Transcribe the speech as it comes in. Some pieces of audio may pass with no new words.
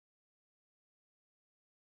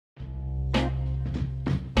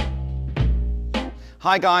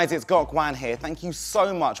Hi guys, it's Gok Wan here. Thank you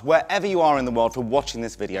so much, wherever you are in the world, for watching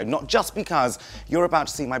this video. Not just because you're about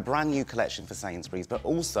to see my brand new collection for Sainsbury's, but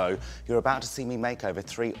also you're about to see me make over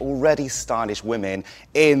 3 already stylish women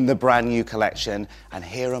in the brand new collection. And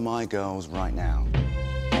here are my girls right now.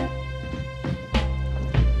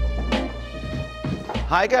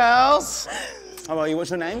 Hi girls. How are you? What's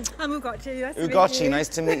your name? I'm Ugochi. Nice to meet Ugochi, you. nice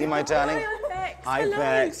to meet you, my darling. Hi, Hi,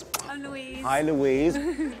 Bex. I'm Louise. Hi, Louise.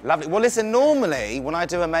 Lovely. Well, listen, normally when I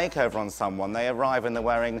do a makeover on someone, they arrive and they're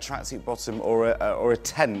wearing a tracksuit bottom or a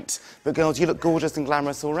tent. But girls, you look gorgeous and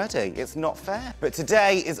glamorous already. It's not fair. But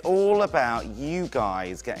today is all about you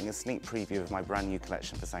guys getting a sneak preview of my brand new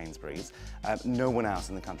collection for Sainsbury's. No one else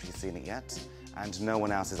in the country has seen it yet, and no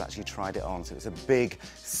one else has actually tried it on, so it's a big,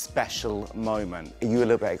 special moment. Are you a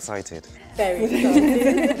little bit excited? Very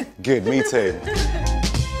excited. Good, me too.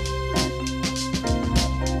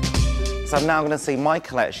 So I'm now going to see my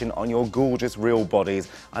collection on your gorgeous real bodies.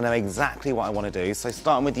 I know exactly what I want to do. So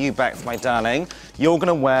starting with you, Bex, my darling, you're going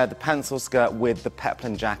to wear the pencil skirt with the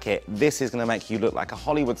peplum jacket. This is going to make you look like a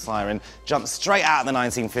Hollywood siren, jump straight out of the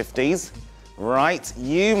 1950s. Right,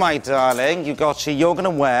 you, my darling, Ugochi, you're going to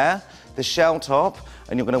wear the shell top,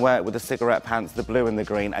 and you're going to wear it with the cigarette pants, the blue and the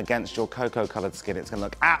green, against your cocoa-coloured skin. It's going to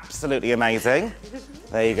look absolutely amazing.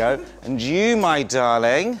 There you go. And you, my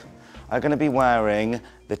darling, are going to be wearing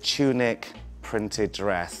the tunic printed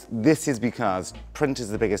dress. This is because print is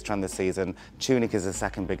the biggest trend this season, tunic is the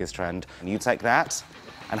second biggest trend. And you take that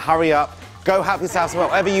and hurry up, go help yourself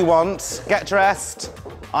whatever you want, get dressed.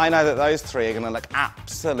 I know that those 3 are going to look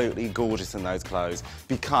absolutely gorgeous in those clothes,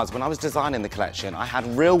 because when I was designing the collection, I had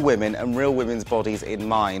real women and real women's bodies in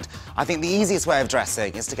mind. I think the easiest way of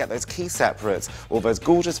dressing is to get those key separates, or those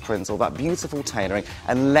gorgeous prints, or that beautiful tailoring,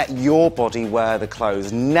 and let your body wear the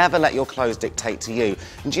clothes. Never let your clothes dictate to you.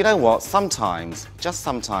 And do you know what? Sometimes, just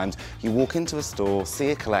sometimes, you walk into a store,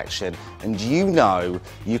 see a collection, and you know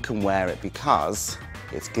you can wear it because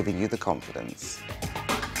it's giving you the confidence.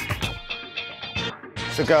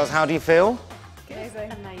 So girls, how do you feel?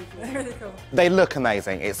 Amazing. Really cool. They look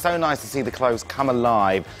amazing. It's so nice to see the clothes come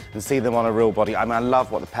alive and see them on a real body. I mean, I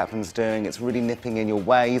love what the peplum's doing. It's really nipping in your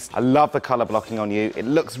waist. I love the colour blocking on you. It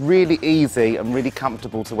looks really easy and really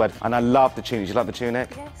comfortable to wear. And I love the tunic. Do you like the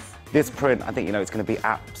tunic? Yes. This print, I think, you know, it's going to be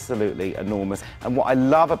absolutely enormous. And what I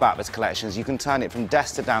love about this collection is you can turn it from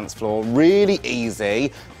desk to dance floor really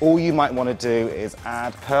easy. All you might want to do is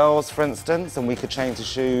add pearls, for instance, and we could change the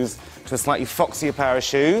shoes to a slightly foxier pair of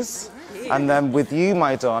shoes. And then with you,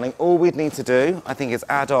 my darling, all we'd need to do, I think, is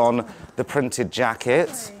add on the printed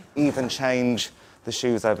jacket, even change the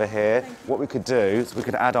shoes over here. What we could do is we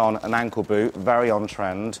could add on an ankle boot, very on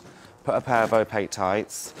trend, put a pair of opaque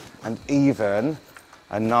tights, and even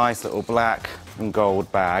a nice little black and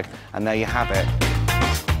gold bag, and there you have it.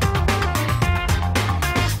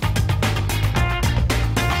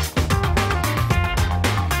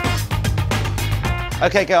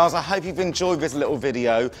 Okay girls, I hope you've enjoyed this little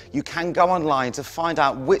video. You can go online to find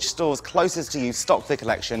out which stores closest to you stock the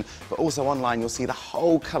collection, but also online you'll see the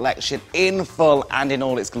whole collection in full and in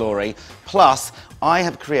all its glory. Plus, I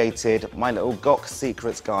have created my little Gok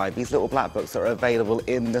Secrets guide, these little black books that are available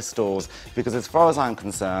in the stores, because as far as I'm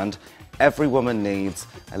concerned, every woman needs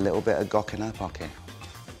a little bit of Gok in her pocket.